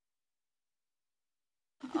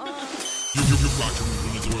You're rocking with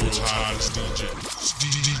one of the world's hottest DJs.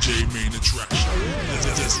 DJ main attraction.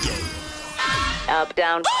 Let's go. Up,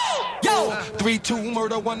 down. Yo! 3-2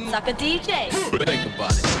 murder one. Suck a DJ. Think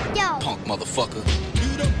about it. Yo. Punk motherfucker.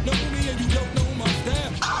 You don't know me and you don't know my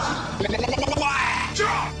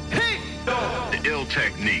style. The ill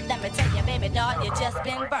technique. Let me tell you, baby doll, you just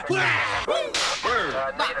been burnt.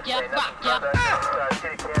 Bop ya, bop ya.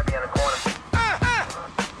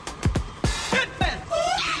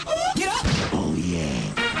 Get up! Oh yeah.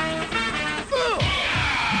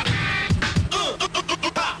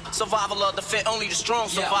 Survival of the fit, only the strong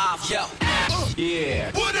survive.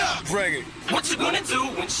 Yeah. What up? Bring it. What you gonna do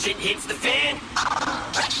when shit hits the fan?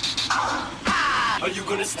 Are you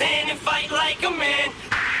gonna stand and fight like a man?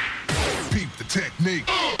 Peep the technique.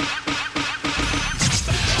 Cause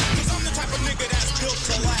I'm the type of nigga that's built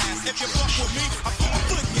to last. If you fuck with me, I'm gonna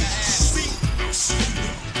flip your ass. See?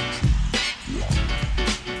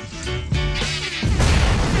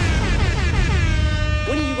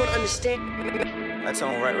 When are you gonna understand? That's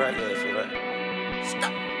on right here, if you right.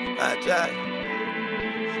 Stop. I got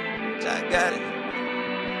it.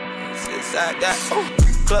 Since I got it.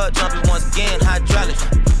 Club jumping once again, hydraulic.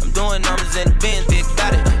 I'm doing numbers in the Benz, big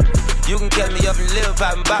got it. You can catch me up in live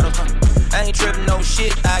popping bottles. I ain't tripping no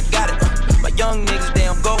shit, I got it. My young niggas, they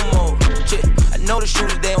on go mode. Shit, I know the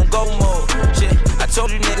shooters, they on go mode. Shit, I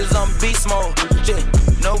told you niggas I'm beast mode. Shit,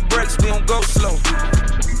 no brakes, we don't go slow.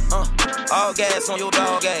 All gas on your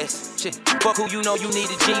dog ass. Shit, fuck who you know you need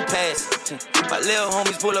a G-Pass. My little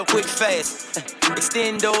homies pull up quick fast.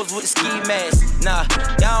 Extend those with a ski mask. Nah,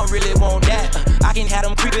 y'all don't really want that. I can have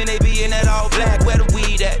them creeping, they be in that all black. Where the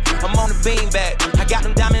weed at? I'm on the beanbag. I got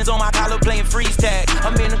them diamonds on my collar playing freeze tag.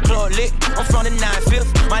 I'm in the club lit, I'm from the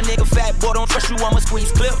 9/5. My nigga fat boy, don't trust you, I'ma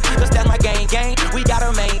squeeze clip. Cause that's my gang, we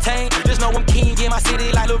gotta maintain. Just know I'm king in my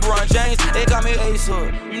city like LeBron James. They got me Ace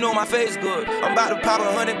Hood, you know my face good. I'm about to pop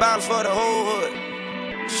 100 bottles for the whole hood.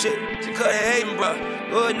 Shit, she cut her hating, bro.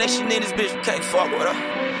 Hood nation in this bitch, you can't fuck with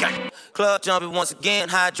her. Gang. Club jumping once again,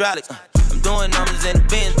 hydraulic. I'm doing numbers in the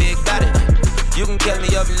Benz, big got it. You can catch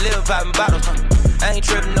me up in live popping bottles. I ain't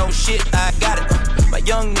tripping no shit, I got it. My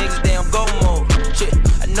young niggas, they on go mode. Shit,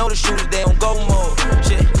 I know the shooters, they on go mode.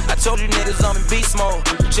 Shit, I told you niggas I'm in beast mode.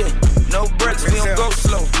 Shit, no brakes, we don't go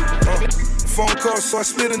slow. Phone call, so I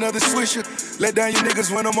split another swisher. Let down your niggas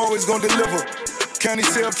when I'm always gonna deliver. County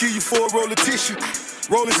cell, kill you for a roll of tissue.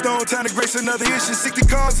 Rolling Stone, time to grace another issue. 60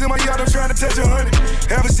 cars in my yard, I'm trying to touch 100.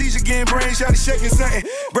 Have a seizure, getting brain shot, shaking something.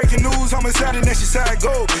 Breaking news, homicide, and that's just how it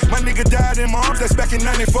go. My nigga died in my arms, that's back in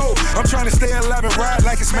 94. I'm trying to stay alive and ride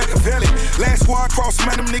like it's Machiavelli. Last squad cross,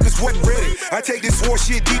 man, them niggas wasn't ready. I take this war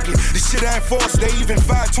shit deeply. This shit I enforce. They even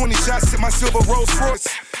 520 shots at my silver Rolls Royce.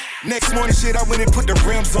 Next morning shit, I went and put the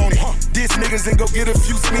rims on it. Diss niggas and go get a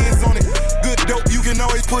few spins on it. Good dope, you can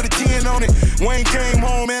always put a 10 on it. Wayne came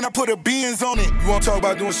home, man, I put a Benz on it. You wanna talk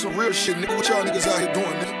about doing some real shit, nigga? What y'all niggas out here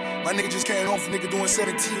doing, nigga? My nigga just came home from nigga doing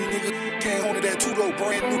 17, nigga. Came home to that two-door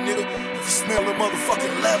brand new, nigga. You smell the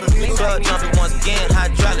motherfucking leather, nigga. Club jumping once again,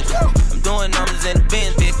 hydraulic. I'm doing numbers in the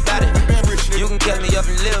Benz, big got it. You can catch me up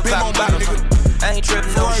in live popping bottles. I ain't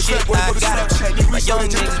tripping no shit, I got it. My young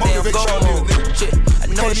niggas, they on go mode. Shit, I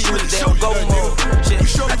know the shooters, they on go mode. Shit,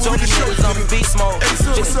 I told you niggas I'm in beast mode.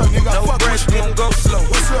 Shit, no brakes, we don't go slow.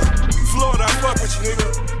 What's up? Florida, I fuck with you, nigga.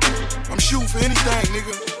 I'm shooting for anything,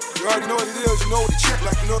 nigga. You already know what it is, you know what the check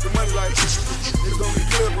like, you know what the money like. Niggas don't be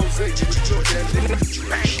good, rosé, you know that.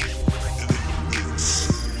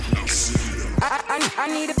 I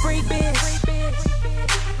need a free bitch.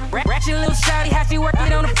 Ratchet little shawty, how she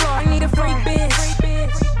working on the floor. I need a free bitch.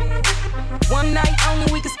 One night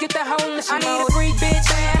only, we can skip the whole mission. I need a free bitch,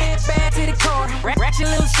 bad to the core. Ratchet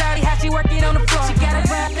little shawty, how she working on the floor. She gotta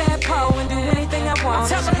grab that pole and do anything I want.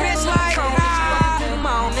 Tell the bitch like,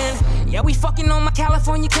 yeah, we fucking on my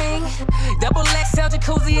California king. Double XL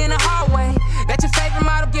jacuzzi in the hallway. That's your favorite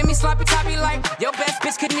model, give me sloppy toppy like your best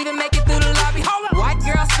bitch couldn't even make it through the lobby. White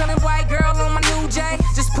girl spilling white girl on my new J.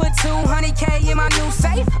 Just put 200K in my new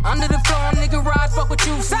safe. Under the floor, nigga ride, fuck what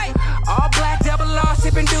you say. All black, double R,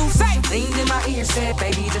 sipping do safe. Leaned in my ear, said,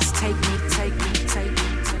 baby, just take me, take me, take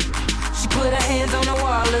me, take me. She put her hands on the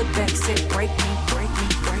wall, look back, said, break me, break me,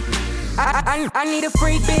 break me. I need a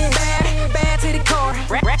free bitch, bad to the core.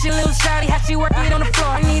 Ratchet little shawty, how she work it on the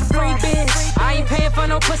floor. I need a free bitch. I ain't paying for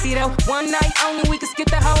no pussy though. One night only, we can skip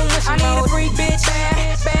the whole mission. I need a free bitch,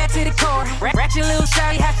 bad to the core. Ratchet little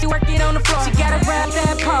shawty, how she work it on the floor. She gotta grab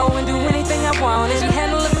that pole and do anything I want. And she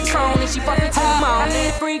handle the Patron and she fucking to the mall. I need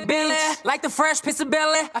a free bitch, like the fresh piece of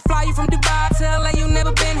belly. I fly you from Dubai to LA, you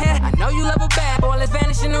never been here. I know you love a bad boy, let's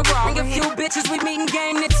vanish in the raw. Bring a few bitches, we meeting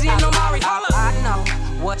game, Nipsey and Omari. I know.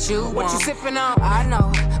 What you want? What you sipping on? I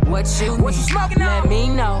know what you What you smoking on? Let me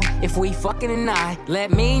know if we fucking tonight.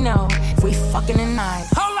 Let me know if we fucking tonight.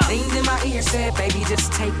 Hold up. Things in my ear said, baby,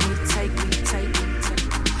 just take me, take me, take me, take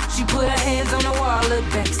me. She put her hands on the wall, look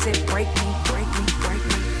back, said, break me, break me, break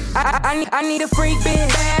me. I need a freak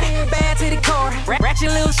bitch, bad to the core.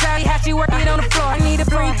 Ratchet little shawty, how she work it on the floor. I need a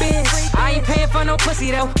freak bitch. I ain't paying for no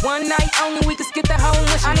pussy though. One night only, we can skip the whole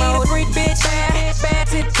lunch. I need a freak bitch, bad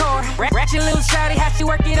to the core. Ratchet little shawty, how she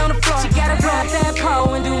work it on the floor. She gotta blow up that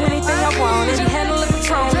pole and do anything I want. And she handle the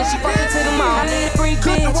Patron and she fucking to the mall. I need a freak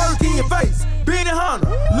bitch. Cook the work in your face. Benny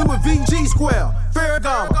Hunter, Louis V, G Square,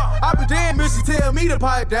 Ferragamo. I be damn if she tell me to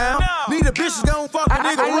pipe down. Need a bitch that's gon' fuck a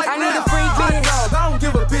nigga right now. I need a freak bitch. I don't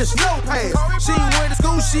give a bitch no pass. She ain't went to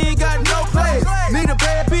school, she ain't got no class. Need a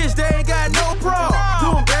bad bitch, they ain't got no bra.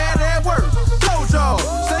 Doing bad at work, blow jaw.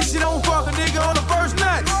 Say she don't fuck a nigga on the first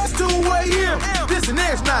night. It's 2-way here, this the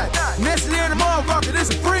next night. Next day in the motherfucker,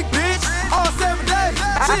 this a freak bitch. All 7 days.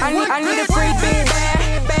 I need a freak bitch,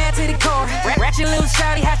 bad to the core. Ratchet little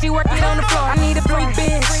shawty, how she work it on the floor. I need a freak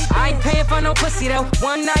bitch. I ain't paying for no pussy though.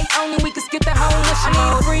 One night only, we can skip the whole lunch. I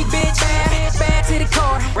need a freak bitch, bad to the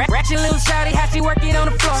core. Ratchet little shawty, how she work it on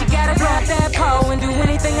the floor. She gotta blow up that pole and do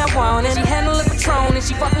anything I want. And she handle the Patron and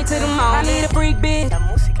she fuck me to the mall. I need a freak bitch.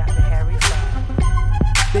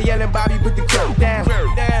 They yelling Bobby, put the coat down.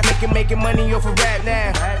 Making money off of rap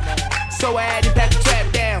now. So I had to pack the trap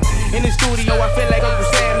down. In the studio, I feel like Uncle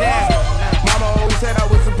Sam now. Mama always said I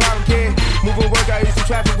was a problem kid. Moving work, I used to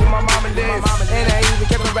traffic with my mama live. And I even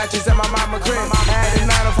kept the ratchets at my mama crib. I had a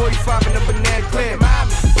 945 in the banana clip.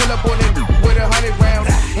 Pull up on it with 100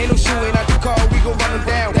 rounds. Ain't no shooting out the car, we gon' run them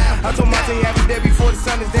down. I told Monte have it there before the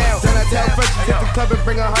sun is down. Then I tell Fresh to hit the club and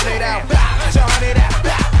bring 100 out. 100 out,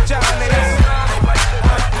 100 out.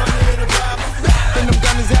 Bring them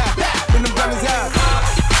gunners out, bring them gunners out.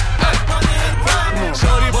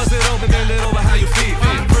 Shorty bust it open, bend it over how you feel.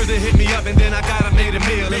 First they hit me up and then I gotta make a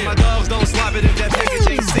meal. If my dogs don't swap it, if that package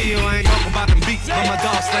ain't sealed, I ain't talking about them beats, but my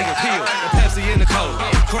dogs slang a peel. The Pepsi in the cold,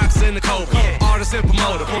 Crocs in the cold, artist and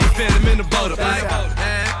promoter, put the phantom in the boat.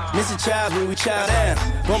 Mr. Childs, when we child out,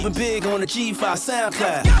 bumping big on the G5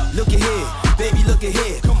 SoundCloud. Look ahead, baby, look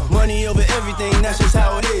ahead. Money over everything, that's just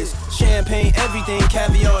how it is. Champagne, everything,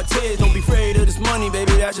 caviar, tears. Don't be afraid of this money,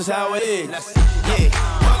 baby, that's just how it is. Yeah,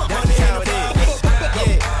 that's just how it is.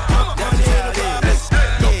 Yeah, that's just how it is.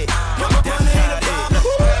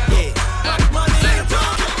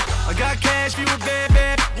 I got cash, you a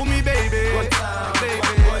bad with me, baby.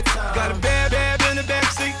 Got a bad in the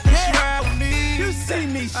backseat. You ride with me. You see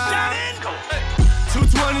me shining.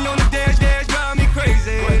 220 on the dash, drive me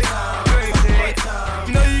crazy.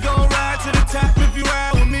 You know you gon' ride to the top if you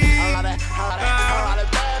ride with me.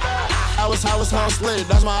 I was hustling,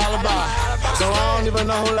 that's my alibi. So I don't even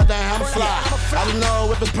know who let that hammer fly. I just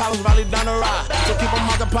know if it's problems, probably down the ride. So keep them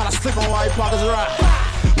out the pot, I slip on while you pockets ride.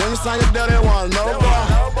 When you sign your deal, they want no boy.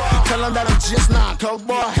 Tell them that I'm just not coke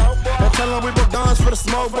boy. And tell them we put guns for the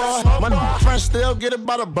smoke boy. My friends still get it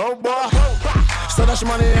by the boat boy. So that's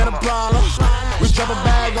money ain't a problem. We drop a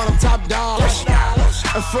bag on them top dollars.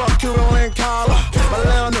 And fuck Cuban link collar. My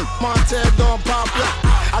little nigga Montez don't pop ya.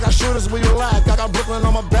 I got shooters where you like, I got Brooklyn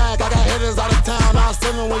on my back. I got hitters out of town, I'll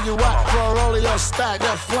send them where you at. For a roll of your stack,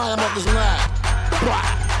 they'll fly 'em up this night.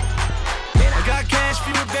 I got cash for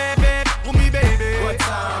you, bad with me, baby. What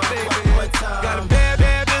time, baby? What time? Got a bad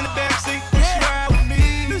in the backseat. You ride with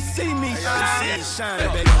me. You see me shine,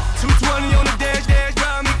 baby. 220 on the dash,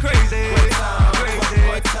 drive me crazy.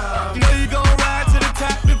 What time? You know you gon' ride to the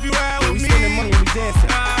top if you ride with me. We spending money when we dancing.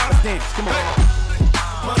 Let's dance, come on.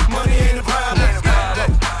 Money ain't a problem.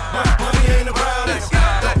 Money ain't a problem.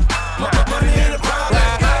 Money ain't a problem.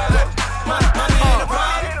 Money ain't a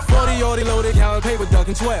problem. 40 loaded, counting paper,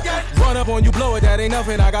 ducking 12. Run up on you, blow it, that ain't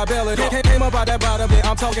nothing, I got bail it. Came up out that bottom, then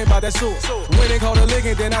I'm talking about that sewer. When they call the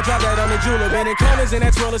licking, then I drop that on the jeweler. Been in corners in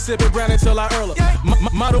that twirler, sipping brown until I earl up.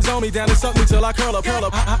 Models on me, down and suck me till I curl up.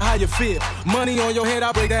 How you feel? Money on your head,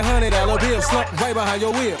 I break that $100 bill. Slump right behind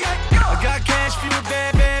your wheel. I got cash for you,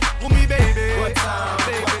 bad with me, baby. What time,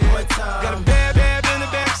 baby? What time? Got a bad in the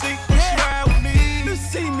backseat. You ride with me. You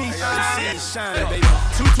see me shine, baby.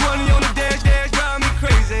 220 on the dash, drive me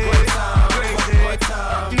crazy. What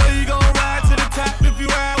time? You know you gon' ride to the top if you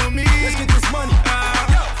ride with me. Let's get this money.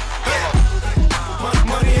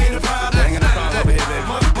 Money ain't a problem. Ain't got no problem over here, baby.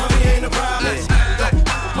 Money ain't a problem.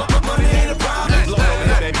 Money ain't a problem. Blow over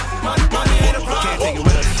here, baby. Money ain't a problem. Can't take it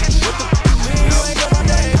with us.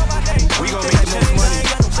 We gon' make the most money.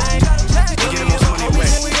 Get the most money away.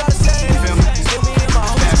 You feel me?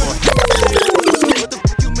 Bad boy. What the f***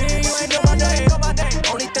 you mean you ain't know my name?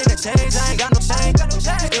 Only thing that changed, I ain't got no change.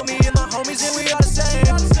 Feel me in my home.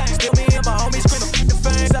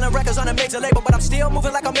 major label, but I'm still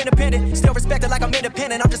moving like I'm independent. Still respected like I'm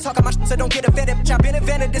independent. I'm just talking my shit, so don't get offended. Bitch, I've been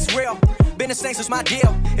invented, this real. Been the same since my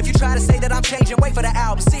deal. If you try to say that I'm changing, wait for the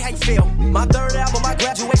album, see how you feel. My third album, my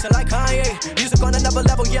graduation like Kanye. Music on another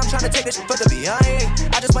level, yeah, I'm trying to take this shit for the BIA.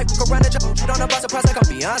 I just might fuck around and jump shit on a bus surprise like I'm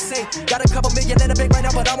Beyonce. Got a couple million in the bank right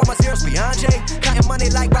now, but I want my zeros beyond J. Counting money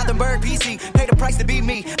like Rothenberg PC. Pay the price to be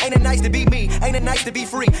me. Ain't it nice to be me? Ain't it nice to be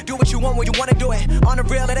free? Do what you want when you wanna do it. On the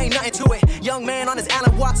real, it ain't nothing to it. Young man on his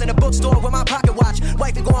Alan Watts in a bookstore with my pocket watch.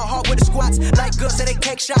 Wifey going hard with the squats. Like good, so they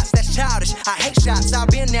take shots. That's childish. I hate shots. I've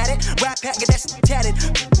been at it. Rap pack, get that shit tatted.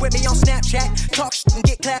 With me on Snapchat. Talk shit and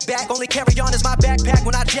get clapped back. Only carry on is my backpack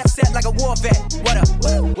when I jet set like a war vet. What up?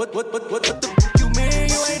 What the you mean?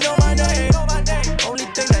 You ain't know my name. Only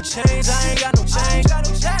thing that changed, I ain't got no change.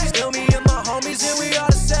 Still me and my homies, and we all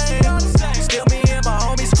the same. Still me and my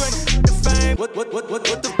homies screaming the fame. What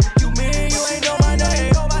the you mean? You ain't know my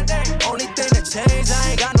name. Only thing that changed,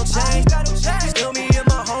 I ain't got no change. Still me and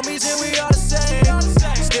my homies, and we all the same.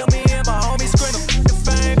 Still me and my homies screaming the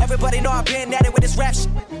fame. Everybody know I've been at it with this rap shit.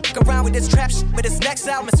 Fuck around with this trap shit, but this next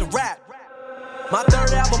album is a rap. My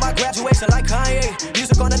third album, my graduation like Kanye.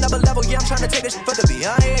 Music on another level, yeah, I'm trying to take this shit for the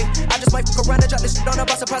BIA. I just might fuck around and drop this shit on a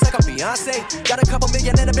bus surprise like I'm Beyonce. Got a couple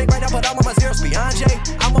million in the bank right now, but I want my zeros beyond J.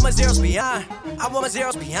 I want my zeros beyond. I want my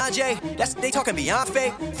zeros beyond J. That's they talking beyond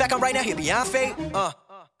fate. Fact, I'm right now here beyond fate.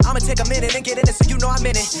 I'ma take a minute and get in it so you know I'm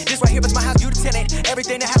in it. This right here is my house, you the tenant.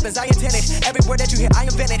 Everything that happens, I intend it. Every word that you hear, I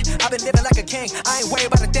invented. I've been living like a king, I ain't worried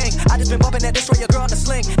about a thing. I just been bumping that destroy your girl on the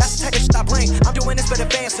sling. That's the type of shit I bring. I'm doing this for the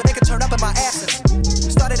fans so they can turn up in my absence.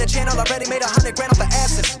 Started a channel, already made 100 grand off the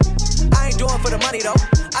asses. I ain't doing for the money though.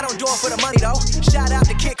 I don't do it for the money though. Shout out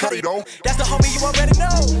to Kid Cudi though. That's the homie you already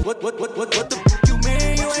know. What the you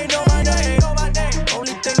mean? You ain't know my name.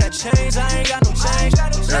 Only thing that changed, I ain't got no change.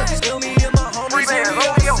 Still me and my homies, and we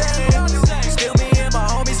all the same. Still me and my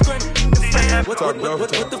homies screaming the fame. What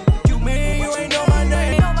the you mean? You ain't know my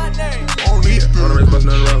name. Only on the race bus,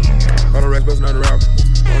 not around. On the race bus, not around.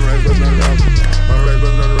 On the race bus, not around. On the race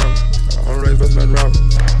bus, not around. On the race bus, not around.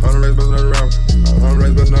 On the race bus, not around. On the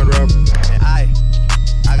race bus, not around.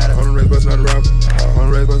 I got it. On the race bus, not around. On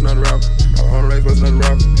the race bus, not around. On the race bus, not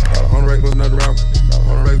around. On the race bus, not around.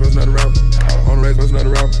 On the race bus, not around. On the race bus, not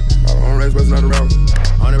around. On the race bus, not around.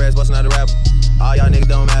 On the race bus, not around. All y'all niggas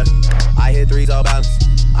don't matter. I hit threes all balance.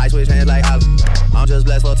 I switch hands like Holly. I'm just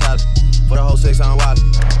blessed for talent. For the whole 6 on Wally.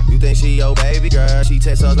 You think she your baby girl? She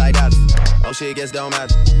text us like Dallas. Oh shit, guess don't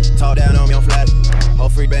matter. Talk down on me, I'm flat. Whole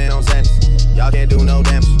free band on Sandy. Y'all can't do no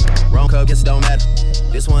damage. Wrong cup, guess it don't matter.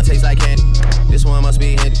 This one tastes like candy. This one must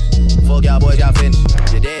be Hendrix. Fuck y'all boys, y'all finished.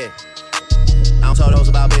 You're dead. I don't talk those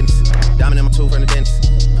about business. Diamond in my tooth from the dentist.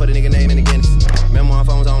 Put a nigga name in the Guinness. Remember my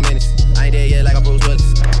phone's on minutes. I ain't dead yet like I'm Bruce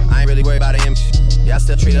Willis. I ain't really worried about the image. Yeah, I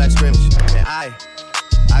still treat it like scrimmage. Man, I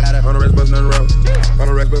got it. On the race bus, not around. On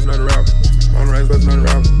the race bus, not around. On the race bus, not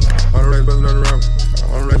around. On the race bus, not around.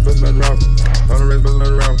 On the race bus, not around. On the race bus, not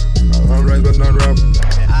around. On the race bus, not around.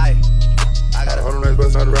 Man, I got it. On the race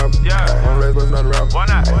bus, not around. Yeah. On the race bus, not around. Why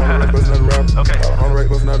not? On the race bus, not around. Okay. On the race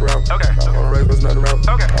bus, not around. Okay. On the race bus, not around.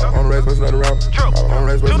 Okay. On the race bus, not around. True. On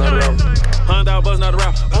the race bus, not around. $100 buzz, not a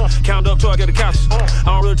rapper. Count up till I get the couch. I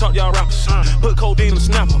don't really talk to y'all rappers. Put codeine in the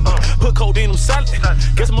snapper. Put codeine in the salad.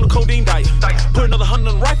 Guess I'm on the codeine diet. Put another 100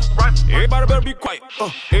 on the rifle. Everybody better be quiet.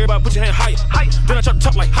 Everybody put your hand higher. Then I try to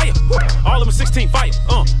talk like higher. All of them 16 fire.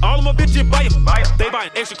 All of them bitches buy it. They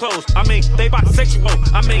buying extra clothes. I mean, they buy sexual.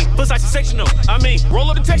 I mean, Versace sectional. I mean, roll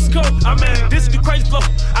up the Texas code. I mean, this is the crazy flow.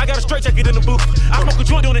 I got a straight jacket in the booth. I smoke a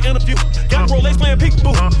joint doing an interview. Got a Rolex playing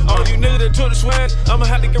peekaboo. All of you niggas that took the swag, I'ma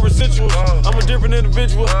have to get residuals. I'm a different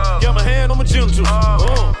individual. Got my hand on my genitals.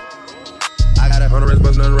 I got it. On the race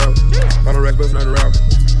bus, not around. On the race bus, not around.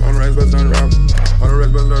 On the race bus, not around. On the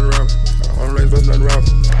race bus, not around. On the race bus, not around.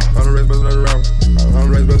 On the race bus, not around. On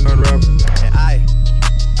the race bus, not around. And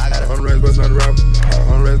I got it. On the race bus, not around.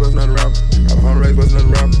 On the race bus, not around. On the race bus, not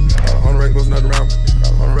around. On the race bus, not around.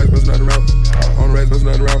 On the race bus, not around. On the race bus,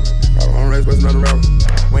 not around. On the race bus, not around.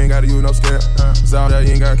 We ain't gotta use no scale. Sound that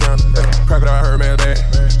you ain't gotta count. Crack it out, her man bad.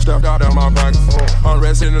 Stuffed out down my pockets. On the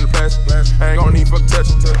rest sitting in the plastic. I ain't gonna need fuck touch.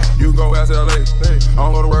 You go ask LA. I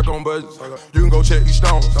don't go to work on budgets. You can go check these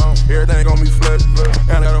stones. Everything gon' be flooded.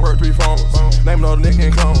 And I gotta work 3 phones. Name another nigga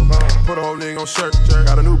and clone. Put a whole nigga on shirt.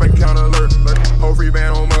 Got a new bank account alert. Whole free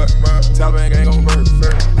band on mud. Taliban ain't gon' burp.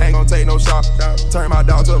 Ain't gon' take no shot. Turn my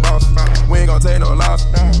dog to a boss. We ain't gon' take no loss.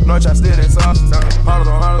 No try to steal that sauce. Hunters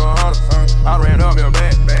on hunters on hunters. I ran up in a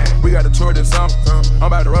bag. We got the tour this summer. I'm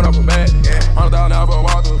about to run up a bag. $100,000 out for a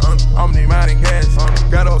walkthrough. I'm need mine in cash.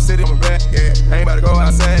 Got the whole city on my back. Ain't about to go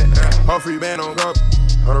outside. Whole free band on go.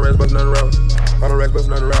 On the racks, bustin' nothing rapper. On the racks,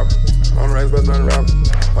 bustin' nothing rapper. On the racks, bustin' nothing rapper.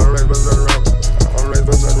 On the racks, bustin' nothing rapper. On the racks,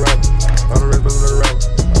 bustin' nothing rapper. On the racks, bustin' nothing rapper.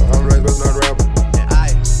 On the racks, bustin' nothing rapper.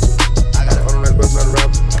 On the racks, bustin' nothing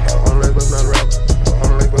rapper. On the racks, bustin' nothing rapper. On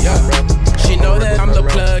the racks, bustin' nothing rapper. She know that I'm the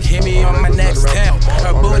plug, hit me on my next tail.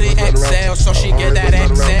 Her booty XL, so she get that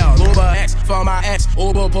XL. Uber X for my ex,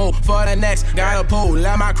 Uber pool for the next. Got a pool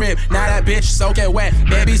at my crib, now that bitch soaking wet.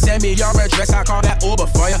 Baby, send me your address, I call that Uber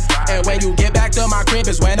for ya. And when you get back to my crib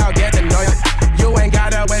is when I'll get to know ya. You ain't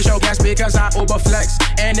gotta waste your gas because I Uber flex.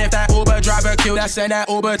 And if that Uber driver cute, I send that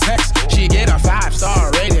Uber text. She get a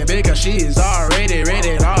 5-star rating because she is already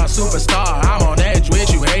rated R superstar. I'm on edge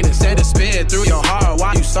with you, haters. Send a spit through your heart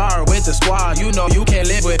while you start with the squad. You know you can't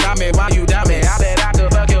live without me while you doubt me. I bet I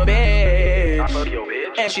could fuck your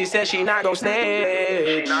bitch. And she said she not gon'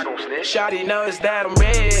 snitch. Shawty knows that I'm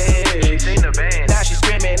rich. Now she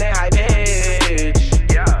screaming and high pitch.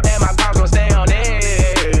 And my pops gon' stay on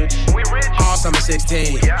edge. All summer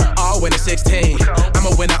 16, all winter 16. I'm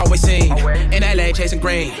a winner, always seen. In LA chasing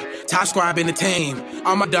green. Top squad in the team.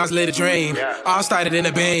 All my dogs live a dream. All started in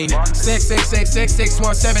a bean.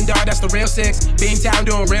 6666617, dog, that's the real 6. Beantown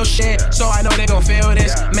doing real shit, so I know they gon' feel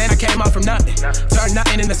this. Man, I came up from nothing, turned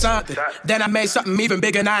nothing into something. Then I made something even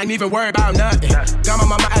bigger, and I ain't even worried about nothing. Got my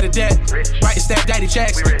mama out of debt, writing stepdaddy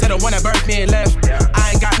checks to the one that birthed me and left.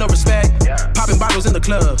 I ain't got no respect. Popping bottles in the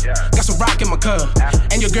club, got some rock in my cup.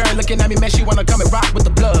 And your girl looking at me, man, she wanna come and rock with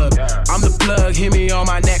the plug. I'm the plug, hit me on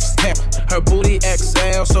my next step. Her booty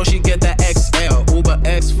XL, so she get that XL. Uber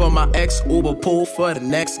X for my ex, Uber pool for the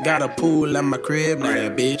next. Got a pool at my crib, now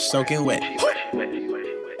that bitch soaking wet.